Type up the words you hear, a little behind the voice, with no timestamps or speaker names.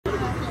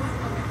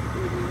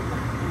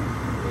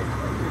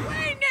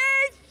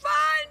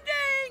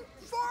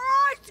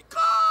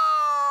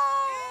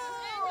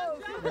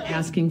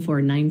asking for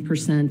a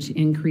 9%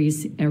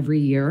 increase every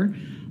year.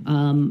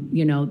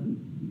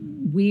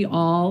 We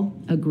all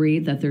agree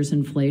that there's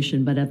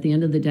inflation, but at the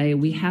end of the day,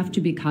 we have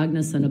to be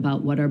cognizant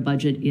about what our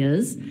budget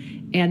is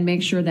and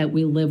make sure that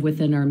we live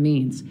within our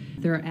means.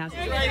 They're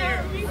asking.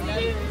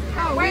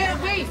 Oh,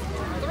 wait.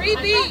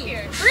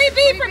 3B.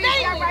 3B for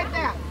me. Right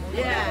there.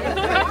 Yeah.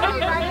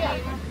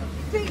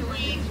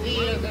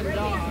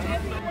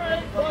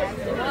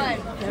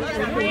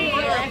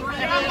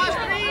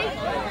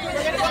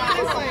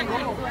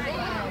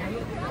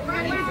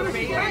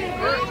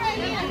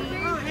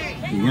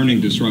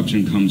 Learning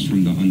disruption comes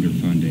from the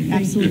underfunding.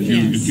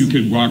 Absolutely. If you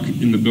could walk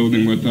in the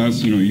building with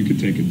us, you could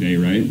take a day,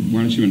 right?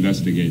 Why don't you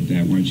investigate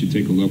that? Why don't you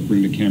take a look,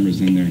 bring the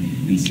cameras in there,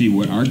 and see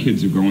what our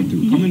kids are going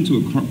through? Come into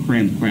a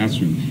cramped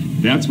classroom.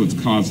 That's what's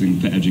causing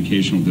the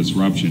educational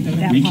disruption.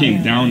 We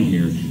came down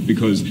here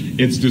because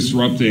it's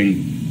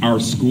disrupting our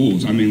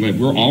schools. I mean,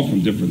 we're all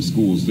from different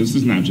schools. This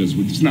is not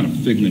a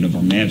figment of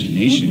our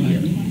imagination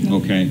here,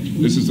 okay?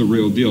 This is the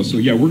real deal. So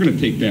yeah, we're gonna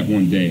take that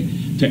one day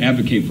to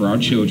advocate for our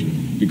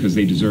children because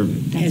they deserve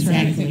it. That's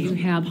exactly. Right. You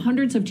have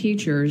hundreds of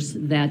teachers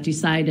that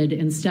decided,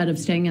 instead of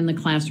staying in the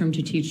classroom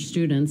to teach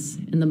students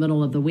in the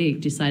middle of the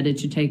week, decided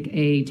to take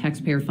a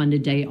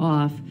taxpayer-funded day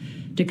off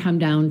to come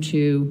down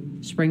to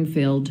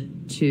Springfield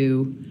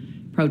to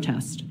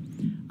protest.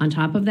 On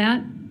top of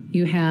that,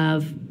 you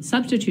have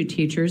substitute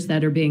teachers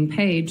that are being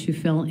paid to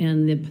fill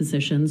in the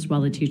positions while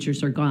the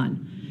teachers are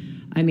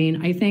gone. I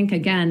mean, I think,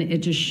 again, it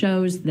just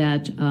shows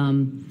that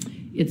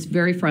it's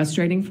very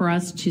frustrating for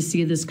us to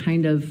see this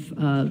kind of,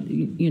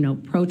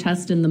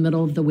 protest in the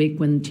middle of the week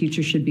when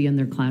teachers should be in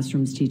their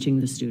classrooms teaching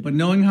the students. But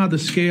knowing how the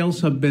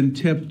scales have been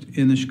tipped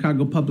in the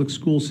Chicago public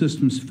school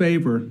system's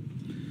favor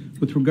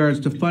with regards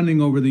to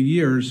funding over the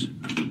years,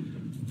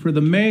 for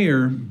the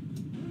mayor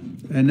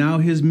and now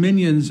his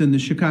minions in the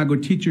Chicago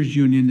Teachers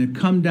Union to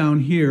come down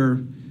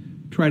here,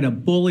 try to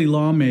bully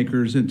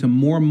lawmakers into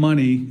more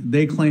money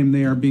they claim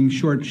they are being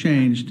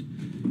shortchanged,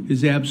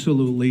 is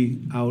absolutely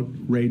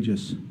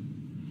outrageous.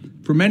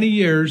 For many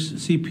years,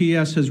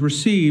 CPS has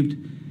received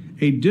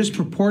a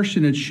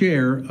disproportionate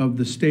share of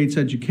the state's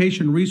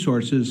education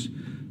resources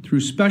through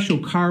special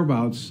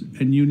carve-outs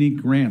and unique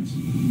grants.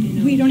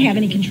 We don't have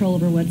any control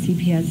over what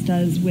CPS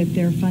does with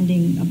their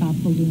funding about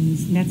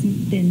balloons. And that's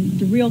been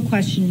the real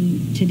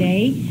question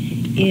today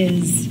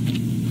is,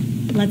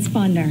 let's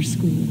fund our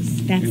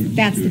schools.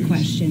 That's the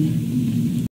question.